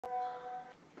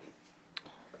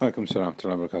Alaikum salam wa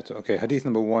rahmatullahi wa barakatuh. Okay, hadith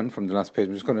number one from the last page.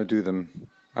 I'm just going to do them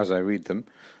as I read them.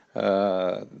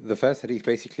 The first hadith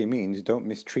basically means don't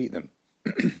mistreat them.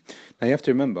 Now you have to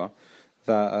remember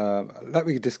that, like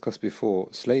we discussed before,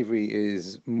 slavery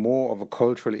is more of a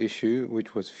cultural issue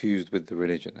which was fused with the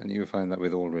religion, and you will find that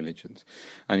with all religions,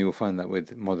 and you will find that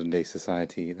with modern day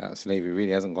society, that slavery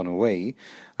really hasn't gone away,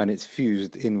 and it's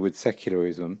fused in with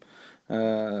secularism.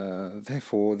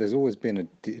 Therefore, there's always been a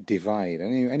divide.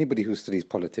 Anybody who studies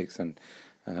politics and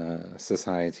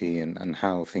society and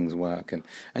how things work and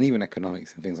even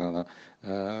economics and things like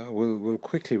that will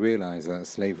quickly realize that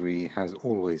slavery has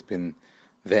always been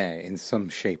there in some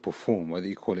shape or form, whether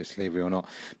you call it slavery or not.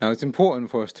 Now, it's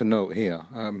important for us to note here,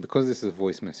 because this is a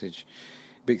voice message,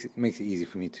 makes it easy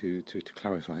for me to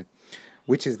clarify,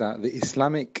 which is that the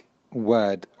Islamic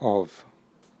word of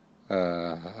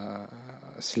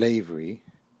slavery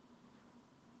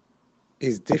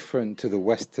is different to the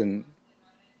Western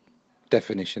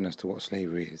definition as to what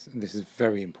slavery is. And this is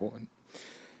very important.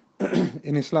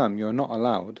 In Islam, you're not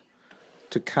allowed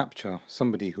to capture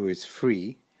somebody who is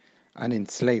free and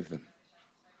enslave them.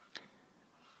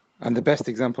 And the best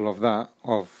example of that,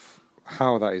 of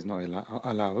how that is not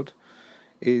allowed,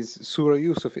 is Surah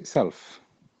Yusuf itself.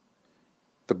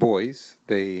 The boys,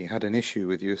 they had an issue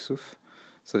with Yusuf,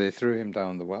 so they threw him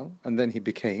down the well, and then he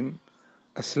became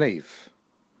a slave.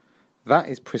 That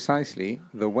is precisely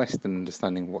the Western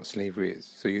understanding of what slavery is.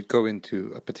 So you'd go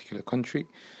into a particular country,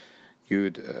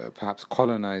 you'd perhaps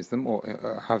colonize them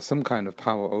or have some kind of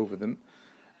power over them,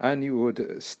 and you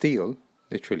would steal,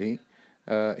 literally,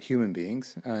 human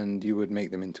beings, and you would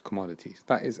make them into commodities.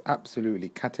 That is absolutely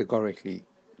categorically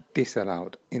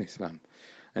disallowed in Islam,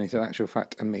 and it's in actual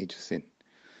fact a major sin.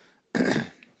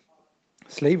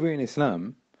 Slavery in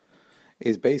Islam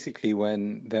is basically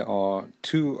when there are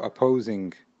two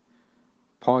opposing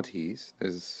parties.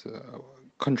 There's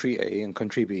country A and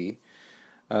country B.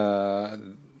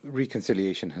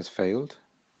 Reconciliation has failed.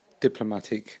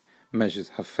 Diplomatic measures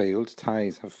have failed.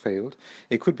 Ties have failed.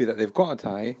 It could be that they've got a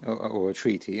tie or a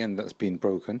treaty and that's been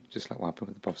broken, just like what happened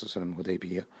with the Prophet ﷺ,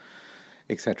 Hudaybiyah,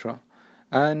 etc.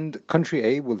 And country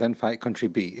A will then fight country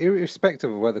B, irrespective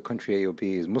of whether country A or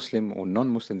B is Muslim or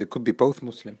non-Muslim. They could be both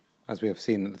Muslim, as we have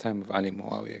seen at the time of Ali,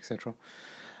 Muawiyah, etc.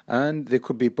 And they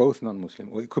could be both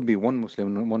non-Muslim, or it could be one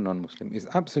Muslim and one non-Muslim. It's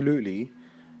absolutely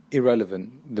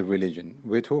irrelevant, the religion.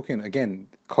 We're talking, again,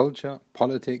 culture,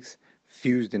 politics,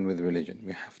 fused in with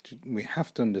religion. We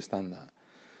have to understand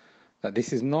that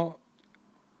this is not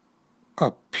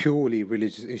a purely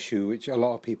religious issue, which a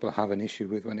lot of people have an issue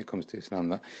with when it comes to Islam,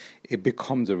 that it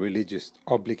becomes a religious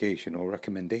obligation or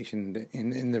recommendation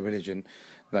in the religion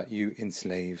that you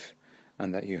enslave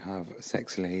and that you have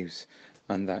sex slaves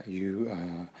and that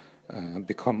you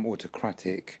become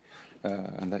autocratic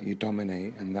and that you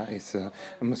dominate, and that it's a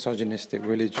misogynistic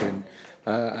religion,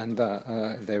 and that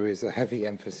there is a heavy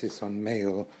emphasis on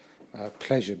male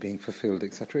pleasure being fulfilled,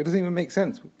 etc. It doesn't even make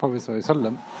sense. Prophet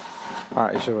ﷺ,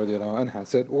 Aisha radiallahu anha,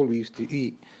 said all we used to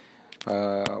eat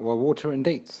were water and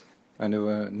dates. And there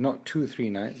were not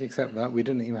 2-3 nights, except that we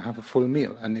didn't even have a full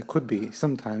meal. And it could be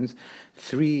sometimes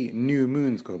 3 new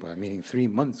moons go by, meaning 3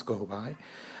 months go by,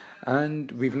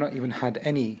 and we've not even had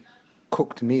any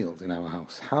cooked meals in our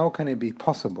house. How can it be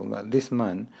possible that this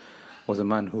man was a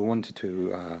man who wanted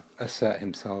to assert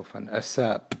himself and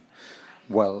assert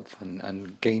wealth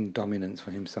and gain dominance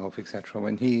for himself, etc.,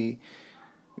 when he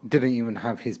didn't even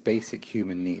have his basic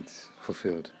human needs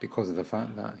fulfilled because of the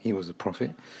fact that he was a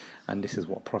prophet, and this is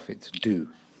what prophets do.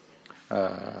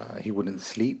 He wouldn't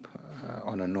sleep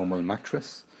on a normal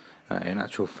mattress. In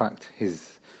actual fact,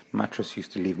 his mattress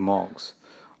used to leave marks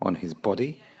on his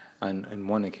body, and on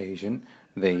one occasion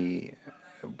they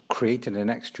created an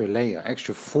extra layer,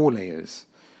 extra 4 layers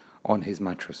on his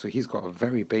mattress. So he's got a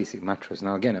very basic mattress.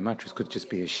 Now again, a mattress could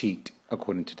just be a sheet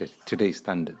according to today's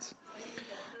standards.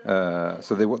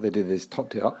 So what they did is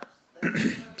topped it up,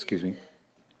 excuse me,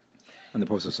 and the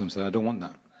Prophet said, I don't want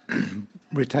that.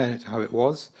 Return it to how it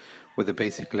was with a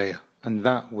basic layer, and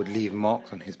that would leave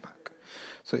marks on his back.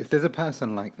 So if there's a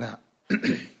person like that,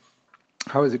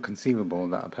 how is it conceivable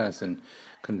that a person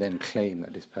can then claim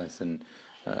that this person,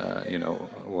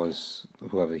 was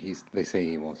whoever they say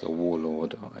he was, a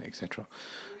warlord, etc.?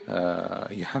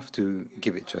 You have to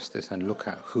give it justice and look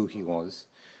at who he was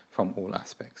from all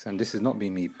aspects. And this is not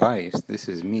being me biased, this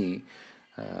is me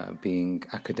being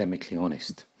academically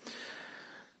honest.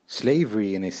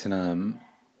 Slavery in Islam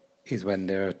is when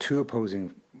there are 2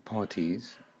 opposing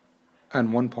parties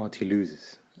and one party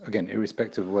loses. Again,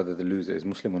 irrespective of whether the loser is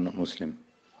Muslim or not Muslim.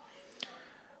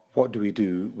 What do we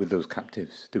do with those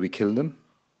captives? Do we kill them?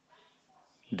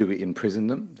 Do we imprison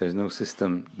them? There's no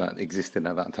system that existed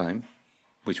at that time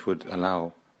which would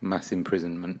allow mass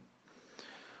imprisonment.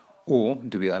 Or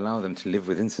do we allow them to live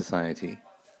within society,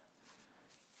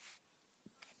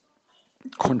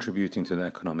 contributing to the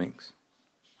economics,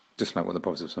 just like what the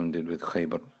Prophet ﷺ did with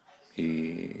Khaybar.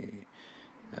 He,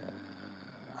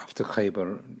 after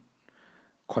Khaybar,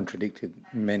 contradicted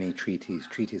many treaties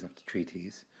after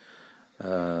treaties.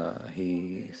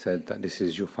 He said that this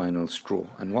is your final straw.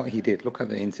 And what he did, look at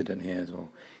the incident here as well.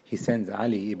 He sends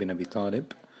Ali ibn Abi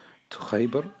Talib to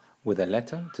Khaybar with a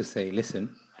letter to say,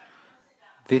 listen,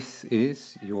 this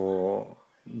is your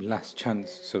last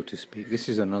chance, so to speak. This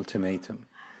is an ultimatum.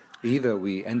 Either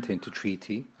we enter into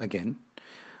treaty again,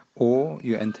 or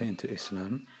you enter into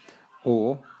Islam,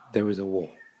 or there is a war.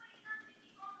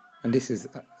 And this is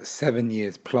 7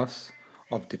 years plus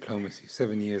of diplomacy,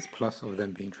 7 years plus of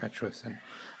them being treacherous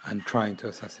and trying to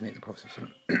assassinate the Prophet.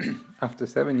 After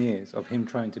 7 years of him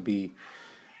trying to be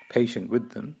patient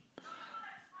with them,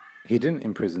 he didn't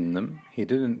imprison them, he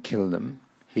didn't kill them,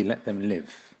 he let them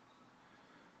live.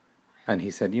 And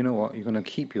he said, you know what, you're going to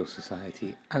keep your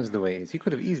society as the way it is. He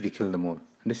could have easily killed them all.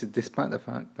 And this is despite the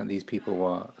fact that these people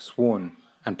were sworn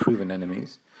and proven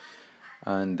enemies,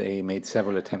 and they made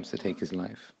several attempts to take his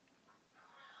life.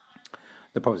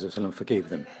 The Prophet ﷺ forgave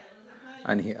them,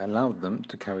 and he allowed them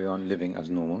to carry on living as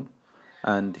normal.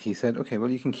 And he said, okay, well,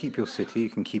 you can keep your city, you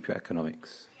can keep your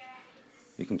economics,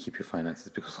 you can keep your finances,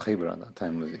 because Khaybar at that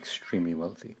time was extremely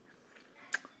wealthy.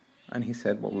 And he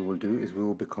said, what we will do is we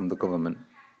will become the government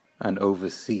and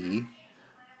oversee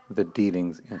the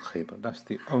dealings in Khaybar. That's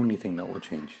the only thing that will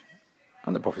change.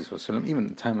 And the Prophet ﷺ, even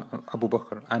at the time of Abu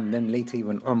Bakr, and then later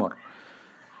even Umar,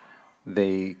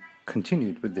 they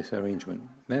continued with this arrangement.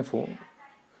 Therefore,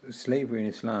 slavery in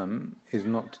Islam is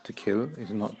not to kill,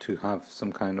 is not to have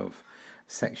some kind of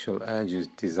sexual urges,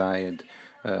 desired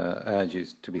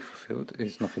urges to be fulfilled.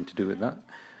 It's nothing to do with that.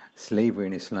 Slavery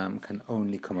in Islam can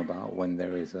only come about when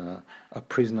there is a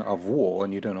prisoner of war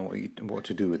and you don't know what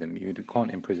to do with him. You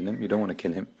can't imprison him, you don't want to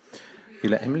kill him, you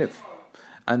let him live.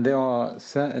 And there are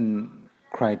certain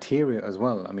criteria as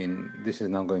well. I mean, this is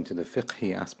now going to the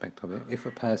fiqhi aspect of it.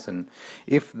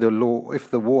 If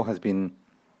the war has been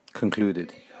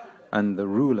concluded and the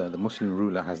Muslim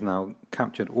ruler has now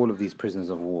captured all of these prisoners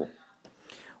of war,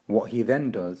 what he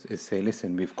then does is say,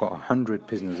 listen, we've got 100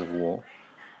 prisoners of war.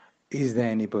 Is there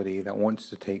anybody that wants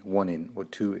to take 1 in, or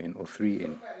 2 in, or 3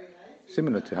 in?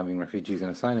 Similar to having refugees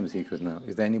and asylum seekers now.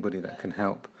 Is there anybody that can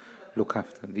help look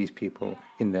after these people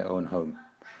in their own home?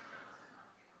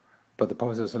 But the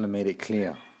Prophet ﷺ made it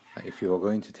clear that if you are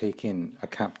going to take in a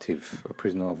captive, a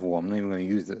prisoner of war, I'm not even going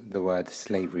to use the word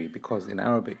slavery, because in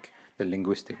Arabic the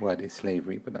linguistic word is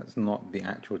slavery, but that's not the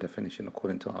actual definition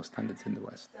according to our standards in the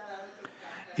West.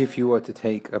 If you were to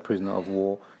take a prisoner of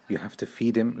war, you have to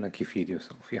feed him like you feed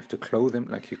yourself. You have to clothe him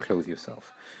like you clothe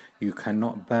yourself. You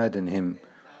cannot burden him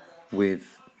with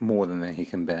more than that he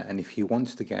can bear. And if he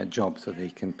wants to get a job so that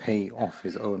he can pay off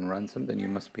his own ransom, then you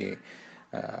must be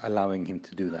allowing him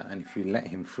to do that. And if you let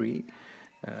him free,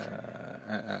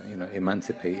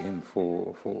 emancipate him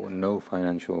for no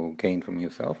financial gain from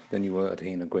yourself, then you will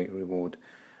attain a great reward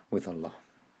with Allah.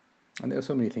 And there are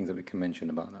so many things that we can mention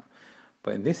about that.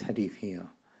 But in this hadith here,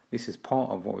 this is part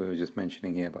of what we were just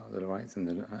mentioning here about the rights and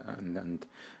the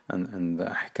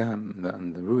ahkam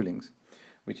and the rulings,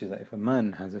 which is that if a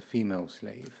man has a female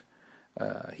slave,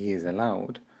 he is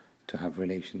allowed to have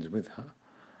relations with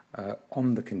her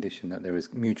on the condition that there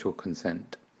is mutual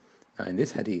consent. Now, in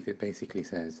this hadith, it basically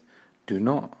says, do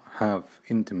not have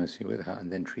intimacy with her and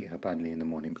then treat her badly in the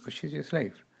morning, because she's your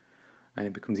slave. And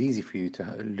it becomes easy for you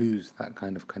to lose that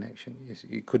kind of connection.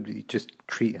 You could just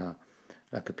treat her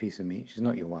like a piece of meat. She's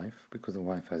not your wife, because the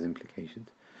wife has implications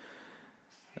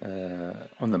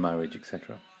on the marriage,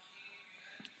 etc.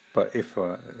 But if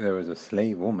there is a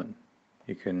slave woman,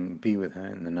 you can be with her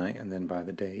in the night, and then by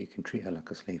the day you can treat her like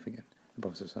a slave again. The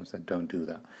Prophet said, don't do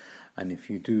that. And if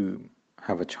you do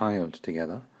have a child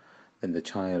together, then the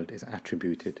child is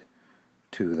attributed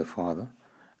to the father,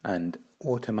 and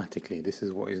automatically, this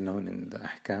is what is known in the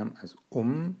ahkam as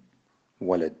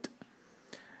walad.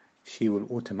 She will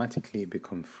automatically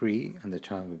become free, and the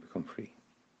child will become free.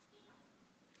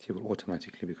 She will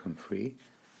automatically become free,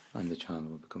 and the child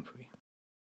will become free.